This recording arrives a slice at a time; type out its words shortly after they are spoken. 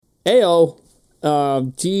Ayo,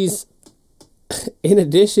 geez, in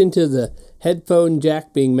addition to the headphone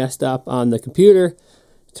jack being messed up on the computer,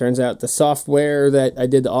 turns out the software that I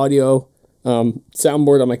did the audio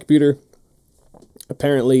soundboard on my computer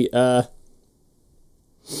apparently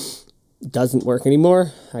doesn't work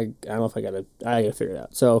anymore. I don't know if I gotta figure it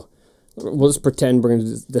out. So we'll just pretend we're gonna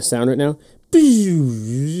do the sound right now.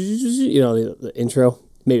 You know, the intro.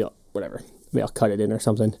 Maybe Maybe I'll cut it in or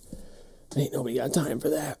something. Ain't nobody got time for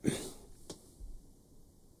that.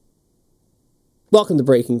 Welcome to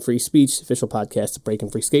Breaking Free Speech, official podcast of Breaking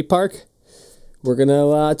Free Skate Park. We're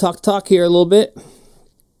gonna talk here a little bit.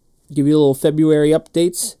 Give you a little February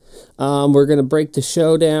updates. We're gonna break the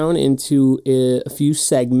show down into a few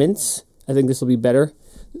segments. I think this will be better.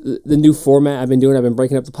 The new format I've been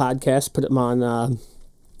breaking up the podcast, put them on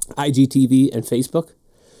IGTV and Facebook.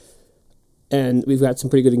 And we've got some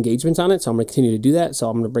pretty good engagements on it, so I'm going to continue to do that. So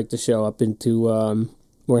I'm going to break the show up into, we're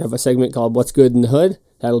going to have a segment called What's Good in the Hood.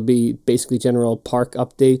 That'll be basically general park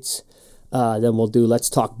updates. Then we'll do Let's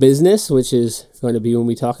Talk Business, which is going to be when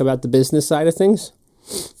we talk about the business side of things.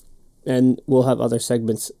 And we'll have other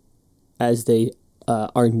segments as they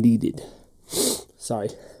are needed. Sorry.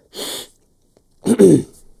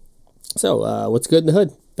 So, what's good in the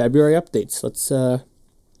hood? February updates. Let's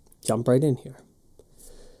jump right in here.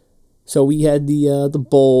 So we had the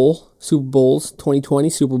Super Bowls, 2020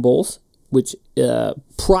 Super Bowls, which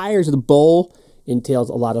prior to the bowl entails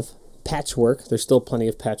a lot of patchwork. There's still plenty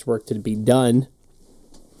of patchwork to be done.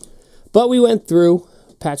 But we went through,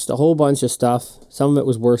 patched a whole bunch of stuff. Some of it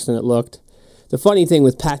was worse than it looked. The funny thing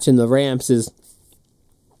with patching the ramps is,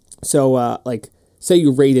 so say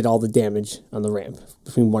you rated all the damage on the ramp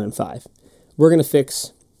between 1 and 5. We're going to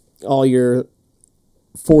fix all your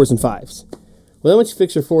 4s and 5s. Well, then once you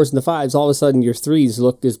fix your 4s and the 5s, all of a sudden your 3s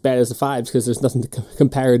look as bad as the 5s because there's nothing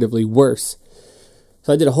comparatively worse.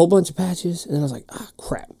 So I did a whole bunch of patches, and then I was like,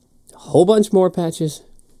 crap. A whole bunch more patches,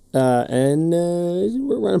 and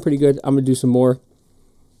we're running pretty good. I'm going to do some more,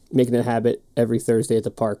 making it a habit every Thursday at the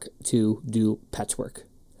park to do patchwork.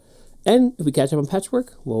 And if we catch up on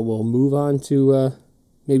patchwork, well, we'll move on to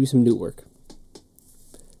maybe some new work.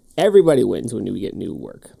 Everybody wins when we get new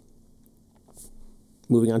work.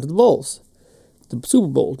 Moving on to the bowls. The Super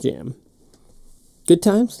Bowl jam. Good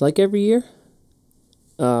times, like every year.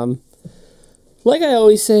 Like I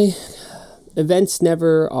always say, events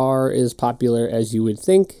never are as popular as you would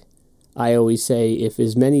think. I always say if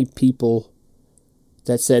as many people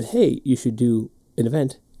that said, hey, you should do an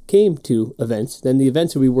event, came to events, then the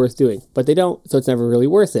events would be worth doing. But they don't, so it's never really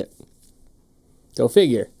worth it. Go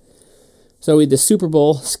figure. So we had the Super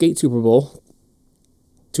Bowl, Skate Super Bowl,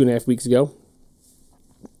 2.5 weeks ago.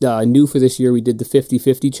 New for this year, we did the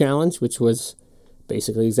 50-50 challenge, which was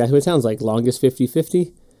basically exactly what it sounds like, longest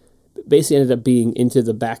 50-50. Basically ended up being into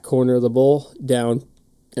the back corner of the bowl, down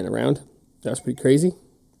and around. That was pretty crazy.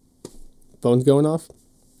 Phone's going off.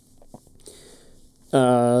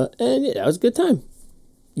 And yeah, that was a good time.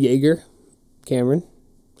 Jaeger, Cameron,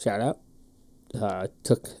 shout out,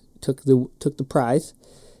 took the prize.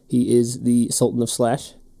 He is the Sultan of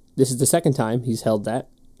Slash. This is the second time he's held that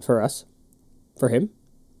for us, for him.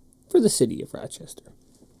 For the city of Rochester.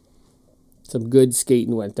 Some good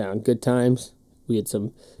skating went down. Good times. We had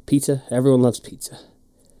some pizza. Everyone loves pizza.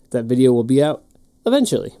 That video will be out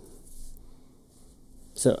eventually.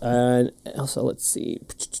 So, also, let's see.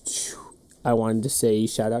 I wanted to say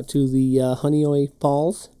shout out to the Honeoye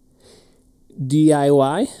Falls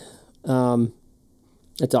DIY.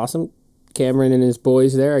 It's awesome. Cameron and his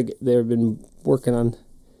boys there, they've been working on,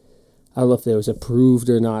 I don't know if it was approved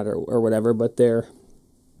or not or whatever, but they're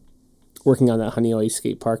working on that Honeoye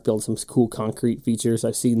skate park, building some cool concrete features.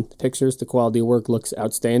 I've seen pictures. The quality of work looks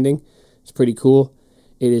outstanding. It's pretty cool.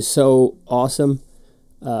 It is so awesome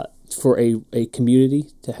for a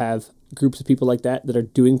community to have groups of people like that are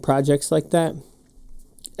doing projects like that.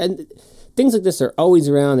 And things like this are always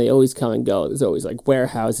around. They always come and go. There's always like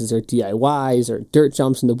warehouses or DIYs or dirt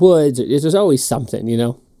jumps in the woods. There's always something, you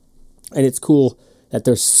know. And it's cool that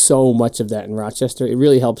there's so much of that in Rochester. It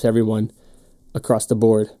really helps everyone across the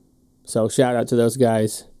board. So shout out to those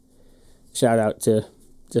guys. Shout out to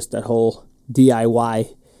just that whole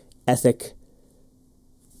DIY ethic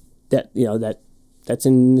that, you know, that's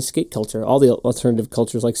in the skate culture. All the alternative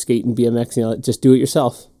cultures like skate and BMX, you know, just do it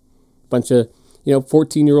yourself. Bunch of,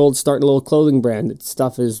 14-year-olds starting a little clothing brand. That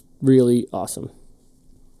stuff is really awesome.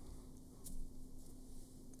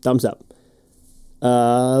 Thumbs up.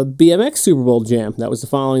 BMX Super Bowl Jam. That was the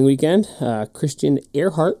following weekend. Christian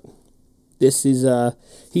Earhart. This is,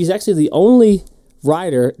 he's actually the only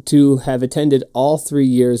rider to have attended all 3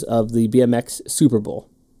 years of the BMX Super Bowl.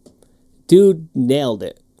 Dude nailed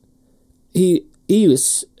it. he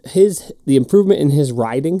was the improvement in his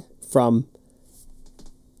riding from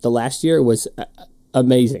the last year was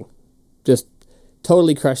amazing. Just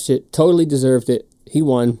totally crushed it, totally deserved it. He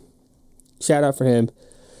won. Shout out for him.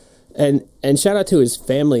 And shout out to his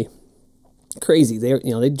family. Crazy.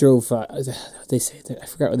 They drove they say, I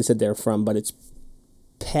forgot where they said they're from, but it's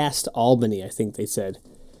past Albany, I think they said.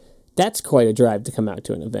 That's quite a drive to come out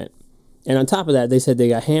to an event. And on top of that, they said they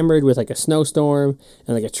got hammered with like a snowstorm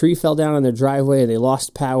and like a tree fell down on their driveway and they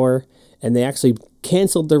lost power and they actually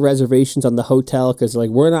canceled their reservations on the hotel because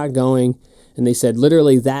like, we're not going. And they said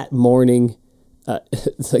literally that morning,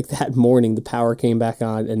 the power came back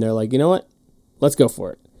on and they're like, you know what? Let's go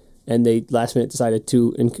for it. And they last minute decided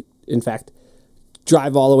to, in fact,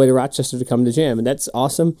 drive all the way to Rochester to come to Jam. And that's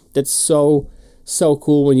awesome. That's so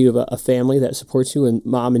cool when you have a family that supports you and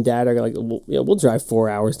mom and dad are like, well, we'll drive 4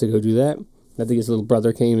 hours to go do that. I think his little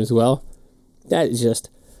brother came as well. That is just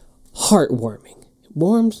heartwarming. It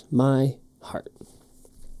warms my heart.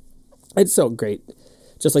 It's so great.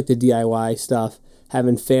 Just like the DIY stuff,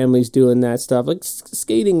 having families doing that stuff, like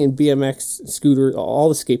skating and BMX, scooter, all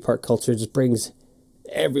the skate park culture just brings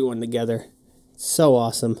everyone together. It's so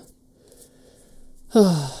awesome.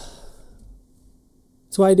 That's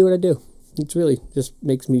why I do what I do. It really just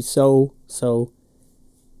makes me so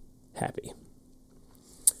happy.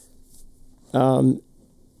 And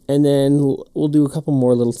then we'll do a couple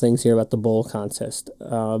more little things here about the bowl contest.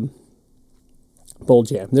 Bowl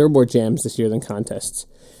jam. There were more jams this year than contests.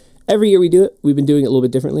 Every year we do it. We've been doing it a little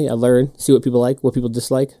bit differently. I learn, see what people like, what people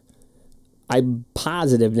dislike. I'm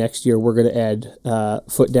positive next year we're going to add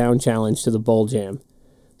foot down challenge to the bowl jam.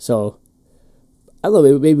 So I don't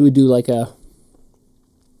know, maybe we do like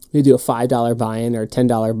we do a $5 buy-in or a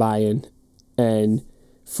 $10 buy-in and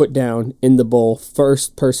foot down in the bowl.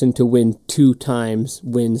 First person to win 2 times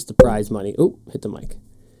wins the prize money. Oh, hit the mic.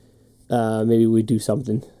 Maybe we do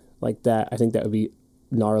something like that. I think that would be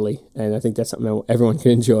gnarly, and I think that's something everyone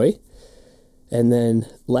can enjoy. And then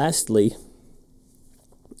lastly,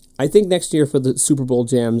 I think next year for the Super Bowl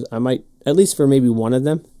jams, I might, at least for maybe one of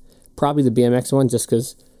them, probably the BMX one, just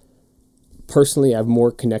because personally I have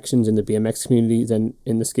more connections in the BMX community than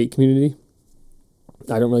in the skate community.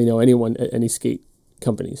 I don't really know anyone at any skate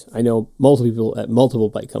companies. I know multiple people at multiple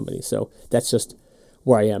bike companies, so that's just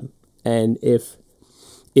where I am. And if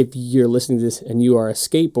you're listening to this and you are a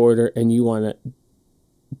skateboarder and you want to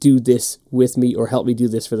do this with me or help me do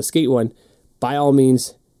this for the skate one, by all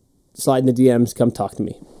means, slide in the DMs, come talk to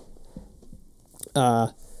me.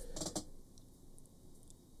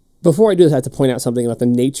 Before I do this, I have to point out something about the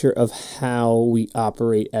nature of how we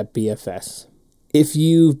operate at BFS. If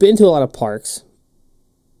you've been to a lot of parks,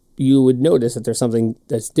 you would notice that there's something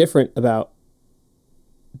that's different about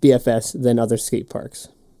BFS than other skate parks.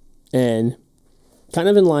 And kind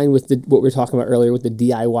of in line with what we were talking about earlier with the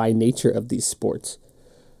DIY nature of these sports.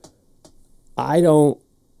 It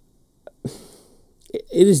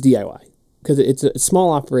is DIY because it's a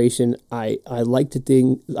small operation. I like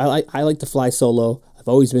to fly solo. I've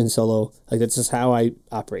always been solo. Like, that's just how I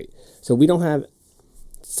operate. So we don't have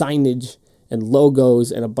signage and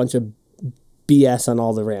logos and a bunch of BS on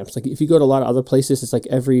all the ramps. Like, if you go to a lot of other places, it's like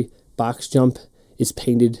every box jump is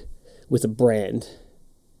painted with a brand.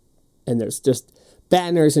 And there's just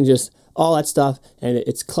banners and just all that stuff. And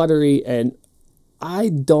it's cluttery. And I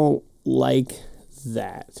don't like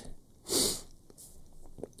that.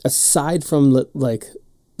 Aside from, like,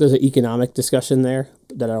 there's an economic discussion there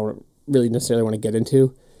that I don't really necessarily want to get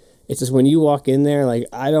into. It's just when you walk in there, like,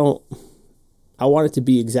 I want it to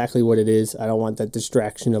be exactly what it is. I don't want that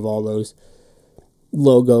distraction of all those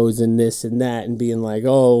logos and this and that and being like,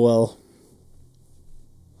 oh, well,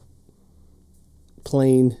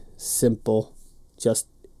 plain, simple, just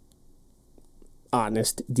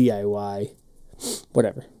honest DIY,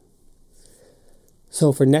 whatever.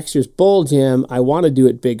 So for next year's Bowl Jam, I want to do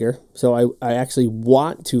it bigger. So I actually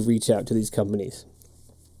want to reach out to these companies.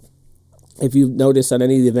 If you've noticed on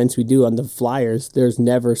any of the events we do on the flyers, there's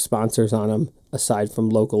never sponsors on them aside from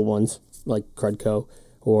local ones like Crudco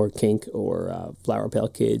or Kink or Flower Pale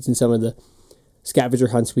Kids. And some of the scavenger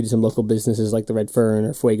hunts, we do some local businesses like the Red Fern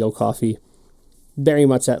or Fuego Coffee. Very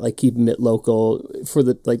much that, like, keeping it local for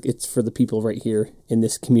the, like, it's for the people right here in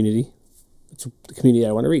this community. It's the community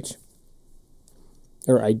I want to reach.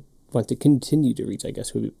 Or I want to continue to reach, I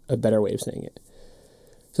guess would be a better way of saying it.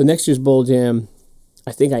 So next year's Bowl Jam,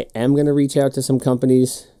 I think I am going to reach out to some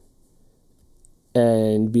companies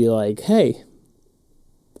and be like, hey,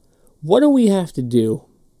 what do we have to do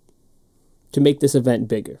to make this event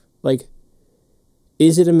bigger? Like,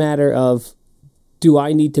 is it a matter of, do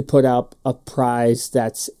I need to put up a prize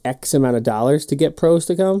that's X amount of dollars to get pros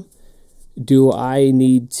to come? Do I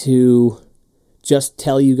need to just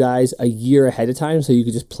tell you guys a year ahead of time so you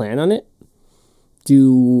could just plan on it?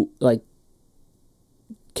 Will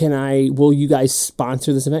you guys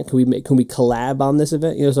sponsor this event? Can we collab on this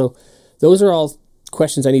event? So those are all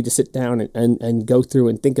questions I need to sit down and go through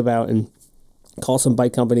and think about and call some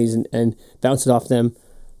bike companies and bounce it off them.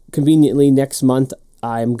 Conveniently, next month,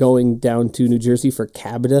 I'm going down to New Jersey for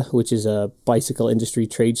CABDA, which is a bicycle industry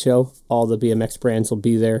trade show. All the BMX brands will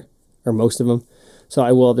be there, or most of them. So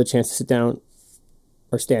I will have the chance to sit down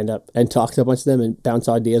or stand up and talk to a bunch of them and bounce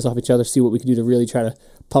ideas off each other, see what we can do to really try to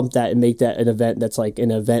pump that and make that an event that's like an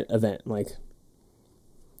event. Like,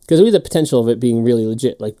 because we have the potential of it being really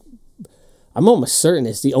legit. Like, I'm almost certain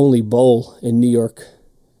it's the only bowl in New York.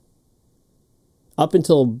 Up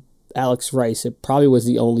until Alex Rice, it probably was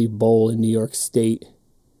the only bowl in New York State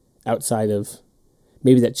outside of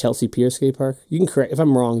maybe that Chelsea Pier skate park. You can correct if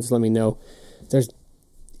I'm wrong, just let me know.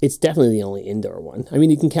 It's definitely the only indoor one. I mean,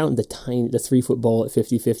 you can count the 3-foot bowl at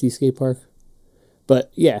 50/50 skate park.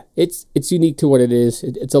 But yeah, it's unique to what it is.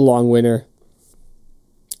 It's a long winter.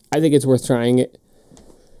 I think it's worth trying it.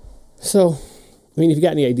 So, I mean, if you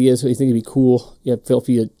got any ideas what you think would be cool, feel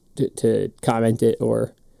free to comment it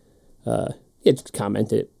or just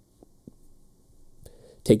comment it.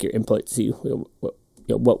 Take your input, see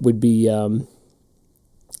what would be,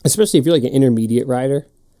 especially if you're like an intermediate rider.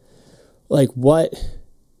 Like what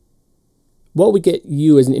would get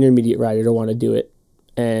you as an intermediate rider to want to do it,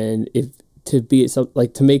 and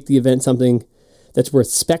to make the event something that's worth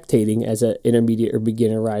spectating as an intermediate or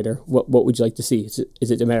beginner rider. What would you like to see?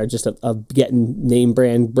 Is it a matter just of getting name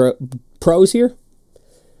brand pros here?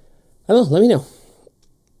 I don't know. Let me know.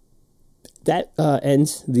 That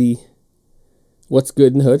ends the what's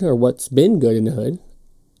good in the hood, or what's been good in the hood.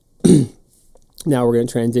 Now we're going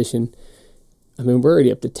to transition. I mean, we're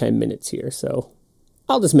already up to 10 minutes here, so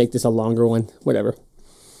I'll just make this a longer one, whatever.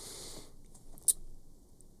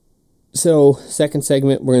 So, second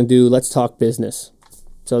segment, we're going to do Let's Talk Business.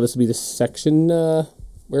 So this will be the section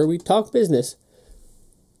where we talk business.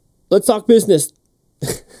 Let's talk business.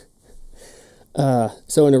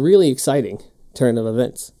 So in a really exciting turn of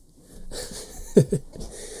events,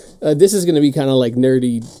 this is going to be kind of like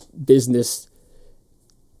nerdy business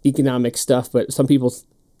economic stuff, but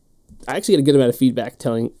I actually get a good amount of feedback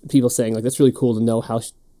saying like, that's really cool to know how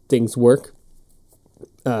things work.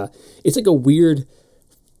 It's like a weird,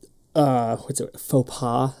 faux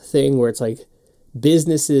pas thing where it's like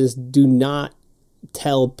businesses do not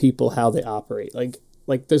tell people how they operate.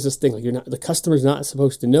 Like there's this thing, like the customer's not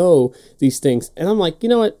supposed to know these things. And I'm like, you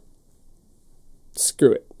know what?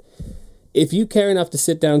 Screw it. If you care enough to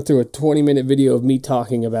sit down through a 20-minute video of me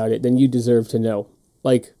talking about it, then you deserve to know.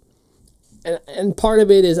 Like, and part of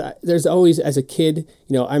it is there's always, as a kid,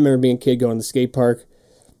 I remember being a kid going to the skate park.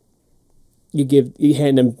 You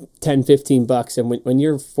hand them $10-15, and when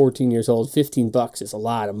you're 14 years old, $15 is a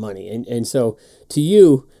lot of money. And so to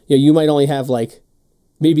you, you might only have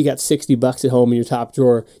maybe you got $60 at home in your top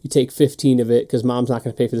drawer. You take 15 of it because mom's not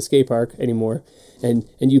going to pay for the skate park anymore, and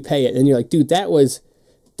you pay it. And you're like, dude, that was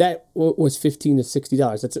 $15 to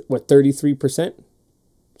 $60. That's what, 33%?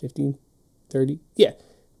 15, 30? Yeah.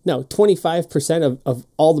 No, 25% of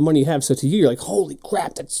all the money you have. So to you, you're like, holy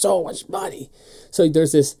crap, that's so much money. So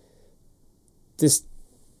there's this,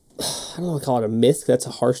 I don't want to call it a myth, that's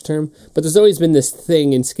a harsh term, but there's always been this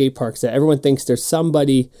thing in skate parks that everyone thinks there's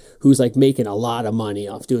somebody who's like making a lot of money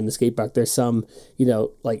off doing the skate park. There's some,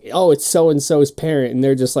 it's so-and-so's parent, and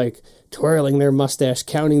they're just like twirling their mustache,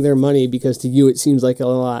 counting their money because to you it seems like a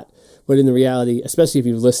lot. But in the reality, especially if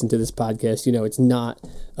you've listened to this podcast, it's not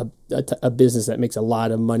a business that makes a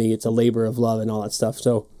lot of money. It's a labor of love and all that stuff.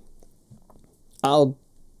 So I'll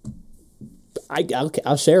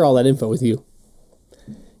share all that info with you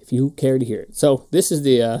if you care to hear it. So this is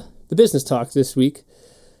the business talk this week.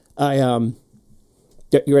 You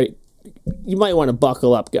ready? You might want to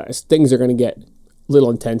buckle up, guys. Things are going to get a little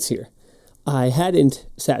intense here. I hadn't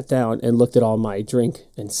sat down and looked at all my drink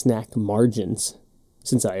and snack margins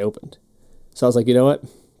since I opened. So I was like, you know what?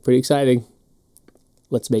 Pretty exciting.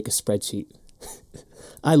 Let's make a spreadsheet.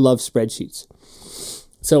 I love spreadsheets.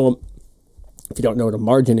 So if you don't know what a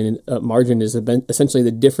margin is essentially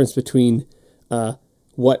the difference between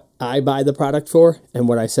what I buy the product for and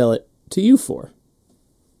what I sell it to you for.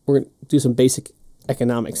 We're going to do some basic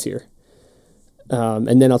economics here.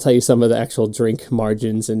 And then I'll tell you some of the actual drink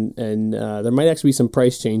margins, and there might actually be some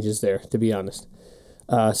price changes there, to be honest.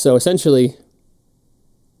 So essentially,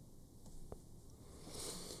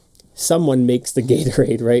 someone makes the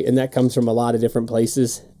Gatorade, right? And that comes from a lot of different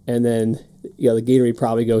places. And then, the Gatorade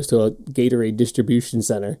probably goes to a Gatorade distribution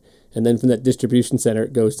center. And then from that distribution center,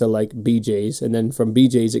 it goes to like BJ's. And then from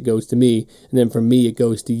BJ's, it goes to me. And then from me, it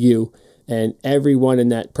goes to you. And everyone in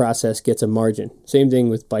that process gets a margin. Same thing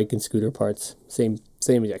with bike and scooter parts. Same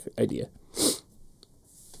exact idea.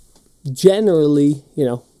 Generally,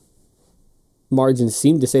 margins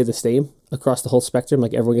seem to stay the same across the whole spectrum.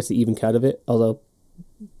 Like everyone gets the even cut of it. Although,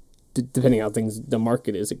 depending on how the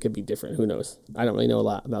market is, it could be different. Who knows? I don't really know a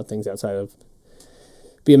lot about things outside of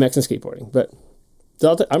BMX and skateboarding. But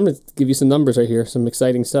I'm going to give you some numbers right here. Some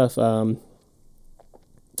exciting stuff. So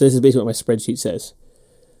this is basically what my spreadsheet says.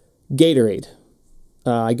 Gatorade.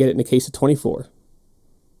 I get it in a case of 24.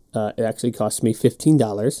 It actually costs me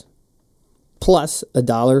 $15 plus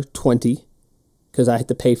 $1.20 because I had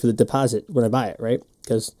to pay for the deposit when I buy it, right?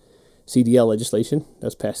 Because CDL legislation that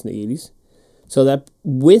was passed in the 80s. So that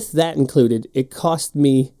with that included, it cost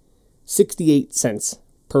me 68 cents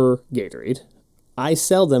per Gatorade. I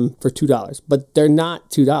sell them for $2, but they're not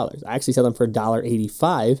 $2. I actually sell them for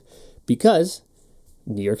 $1.85 because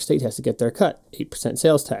New York State has to get their cut, 8%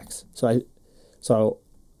 sales tax. So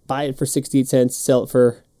buy it for 68 cents, sell it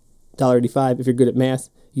for $1.85. If you're good at math,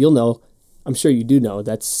 you'll know, I'm sure you do know,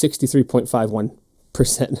 that's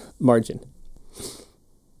 63.51% margin.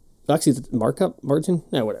 Actually, the markup margin?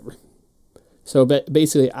 Whatever. So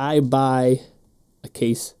basically, I buy a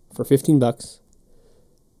case for $15.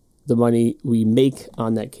 The money we make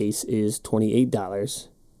on that case is $28.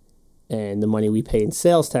 And the money we pay in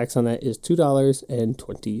sales tax on that is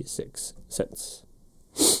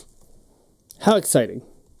 $2.26. How exciting.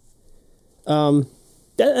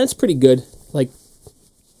 That's pretty good. Like,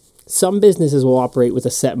 some businesses will operate with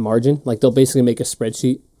a set margin. Like, they'll basically make a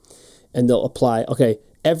spreadsheet and they'll apply, okay,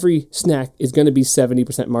 every snack is going to be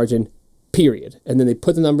 70% margin, period. And then they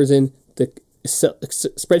put the numbers in, the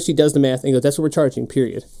spreadsheet does the math and goes, that's what we're charging,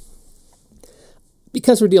 period.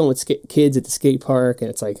 Because we're dealing with kids at the skate park, and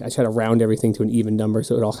it's like I try to round everything to an even number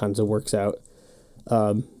so it all kinds of works out.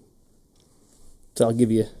 So I'll give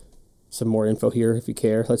you some more info here if you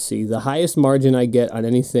care. Let's see. The highest margin I get on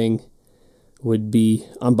anything would be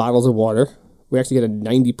on bottles of water. We actually get a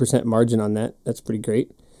 90% margin on that. That's pretty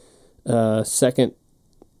great. Second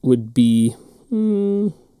would be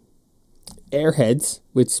Airheads,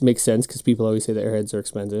 which makes sense because people always say that Airheads are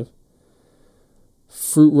expensive.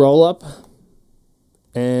 Fruit roll-up.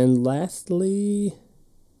 And lastly,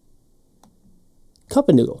 Cup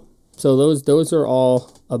of Noodle. So those are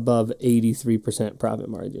all above 83% profit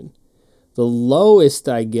margin. The lowest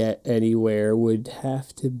I get anywhere would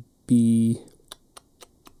have to be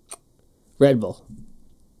Red Bull.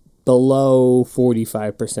 Below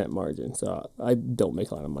 45% margin. So I don't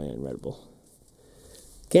make a lot of money on Red Bull.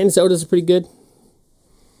 Canned sodas are pretty good.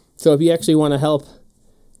 So if you actually want to help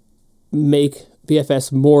make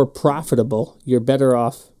BFS more profitable, you're better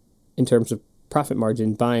off in terms of profit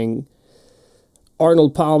margin buying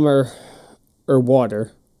Arnold Palmer or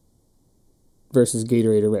water versus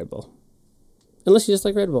Gatorade or Red Bull. Unless you just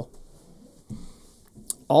like Red Bull.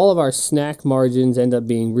 All of our snack margins end up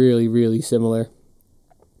being really, really similar.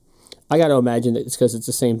 I got to imagine that it's because it's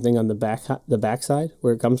the same thing on the back side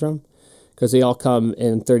where it comes from, because they all come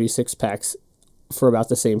in 36 packs for about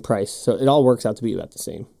the same price. So it all works out to be about the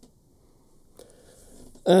same.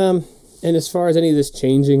 And as far as any of this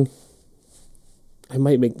changing, I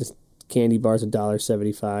might make the candy bars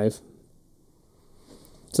 $1.75.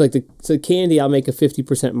 So like the candy, I'll make a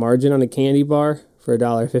 50% margin on a candy bar for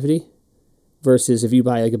 $1.50. Versus if you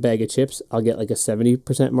buy like a bag of chips, I'll get like a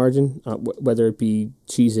 70% margin, whether it be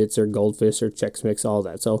Cheez-Its or Goldfish or Chex Mix, all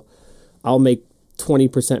that. So I'll make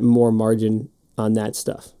 20% more margin on that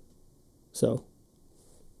stuff. So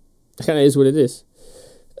it kind of is what it is.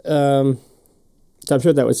 So I'm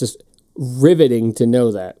sure that was just riveting to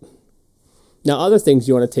know that. Now, other things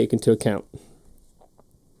you want to take into account.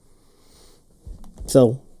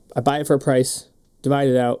 So I buy it for a price, divide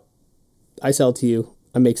it out, I sell it to you,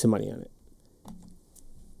 I make some money on it.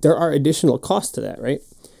 There are additional costs to that, right?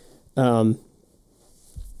 I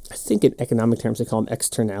think in economic terms they call them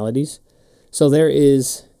externalities. So there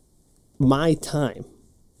is my time.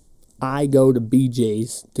 I go to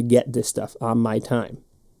BJ's to get this stuff on my time.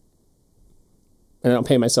 And I don't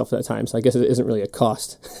pay myself for that time, so I guess it isn't really a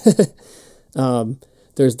cost.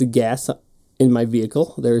 There's the gas in my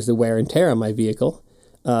vehicle. There's the wear and tear on my vehicle.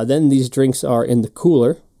 Then these drinks are in the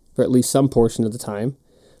cooler for at least some portion of the time.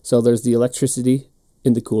 So there's the electricity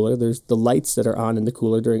in the cooler. There's the lights that are on in the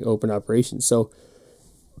cooler during open operations. So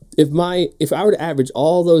if I were to average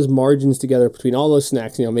all those margins together between all those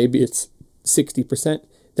snacks, maybe it's 60%,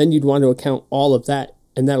 then you'd want to account all of that,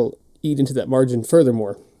 and that'll eat into that margin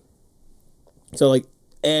furthermore. So like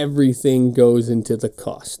everything goes into the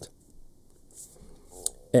cost.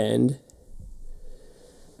 And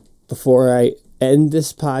before I end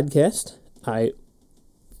this podcast,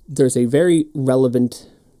 there's a very relevant,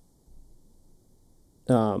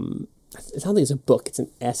 I don't think it's a book, it's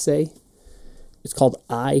an essay. It's called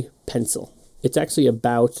I, Pencil. It's actually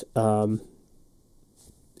about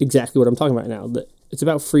exactly what I'm talking about now. It's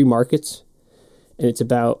about free markets, and it's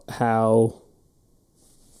about how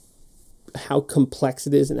complex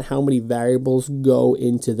it is and how many variables go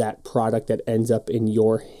into that product that ends up in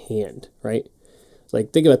your hand, right?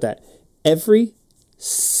 Like, think about that. Every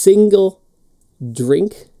single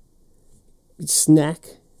drink, snack,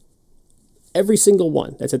 every single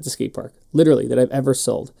one that's at the skate park, literally, that I've ever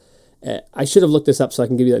sold. I should have looked this up so I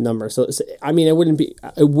can give you that number. So, I mean, it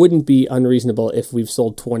wouldn't be unreasonable if we've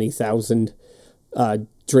sold 20,000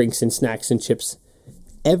 drinks and snacks and chips.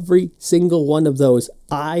 Every single one of those,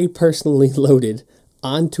 I personally loaded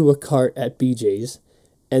onto a cart at BJ's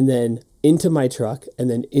and then into my truck and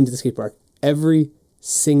then into the skate park. Every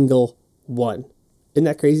single one. Isn't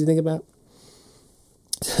that crazy to think about?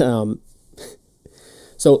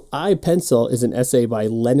 So I, Pencil is an essay by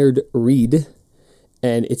Leonard Read,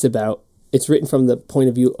 and it's written from the point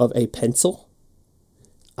of view of a pencil.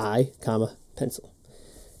 I, pencil.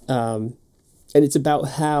 And it's about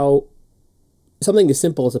how something as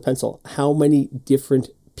simple as a pencil, how many different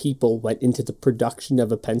people went into the production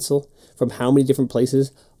of a pencil from how many different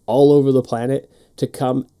places all over the planet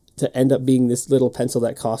to end up being this little pencil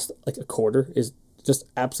that cost like $0.25 is just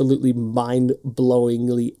absolutely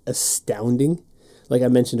mind-blowingly astounding. Like I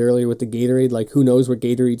mentioned earlier with the Gatorade, like who knows what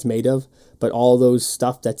Gatorade's made of, but all those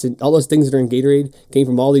things that are in Gatorade came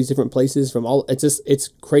from all these different places, it's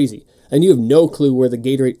crazy. And you have no clue where the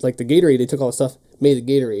Gatorade, they took all the stuff, made the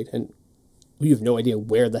Gatorade, and you have no idea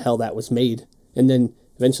where the hell that was made. And then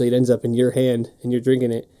eventually it ends up in your hand and you're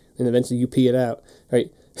drinking it and eventually you pee it out,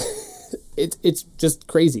 right? It's just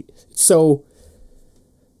crazy. It's so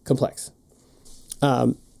complex.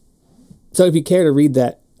 So if you care to read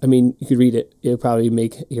that, I mean, you could read it. It would probably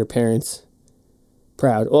make your parents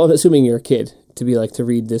proud. Well, I'm assuming you're a kid to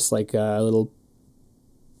read this little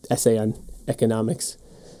essay on economics.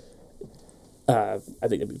 I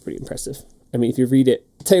think that'd be pretty impressive. I mean, if you read it,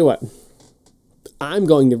 tell you what, I'm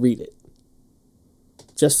going to read it.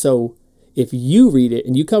 Just so if you read it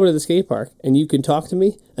and you come to the skate park and you can talk to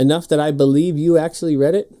me enough that I believe you actually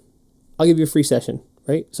read it, I'll give you a free session,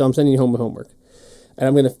 right? So I'm sending you home with homework. And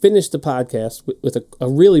I'm going to finish the podcast with a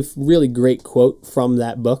really, really great quote from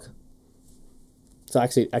that book. So I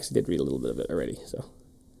actually did read a little bit of it already. So,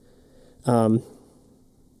 and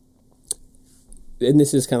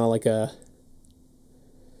this is kind of like I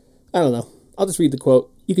don't know. I'll just read the quote.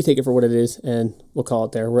 You can take it for what it is, and we'll call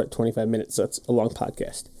it there. We're at 25 minutes, so it's a long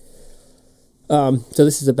podcast. So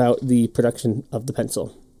this is about the production of the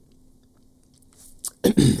pencil.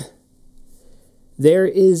 There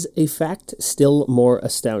is a fact still more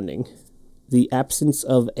astounding, the absence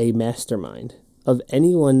of a mastermind, of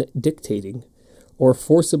anyone dictating or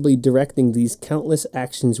forcibly directing these countless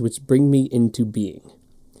actions which bring me into being.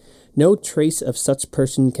 No trace of such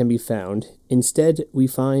person can be found. Instead, we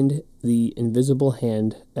find the invisible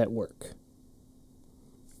hand at work.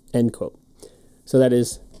 End quote. So that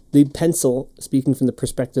is the pencil, speaking from the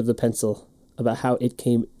perspective of the pencil, about how it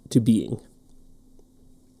came to being.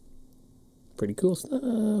 Pretty cool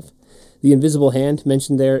stuff. The invisible hand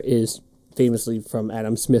mentioned there is famously from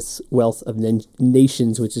Adam Smith's Wealth of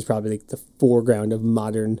Nations, which is probably like the foreground of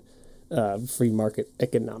modern free market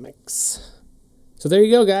economics. So there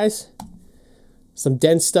you go, guys. Some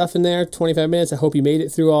dense stuff in there, 25 minutes. I hope you made it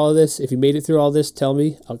through all of this. If you made it through all this, tell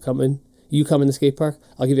me. I'll come in. You come in the skate park.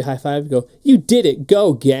 I'll give you a high five. Go, you did it.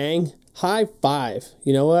 Go, gang. High five.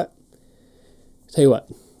 You know what? Tell you what.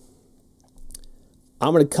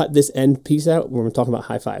 I'm going to cut this end piece out when we're talking about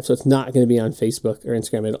high five. So it's not going to be on Facebook or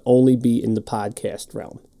Instagram. It'll only be in the podcast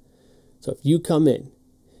realm. So if you come in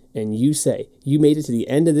and you say, you made it to the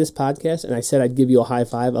end of this podcast, and I said I'd give you a high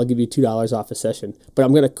five, I'll give you $2 off a session. But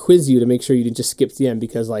I'm going to quiz you to make sure you didn't just skip to the end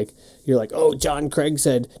because, you're like, oh, John Craig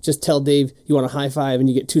said, just tell Dave you want a high five and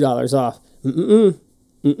you get $2 off.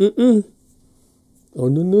 Oh,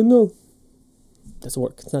 no. Doesn't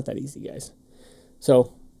work. It's not that easy, guys.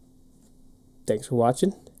 So, thanks for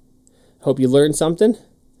watching. Hope you learned something.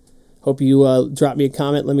 Hope you drop me a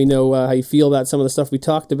comment. Let me know how you feel about some of the stuff we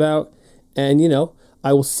talked about. And,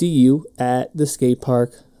 I will see you at the skate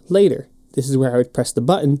park later. This is where I would press the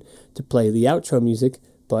button to play the outro music,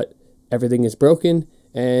 but everything is broken,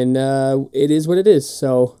 and it is what it is.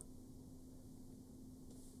 So,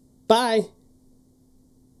 bye.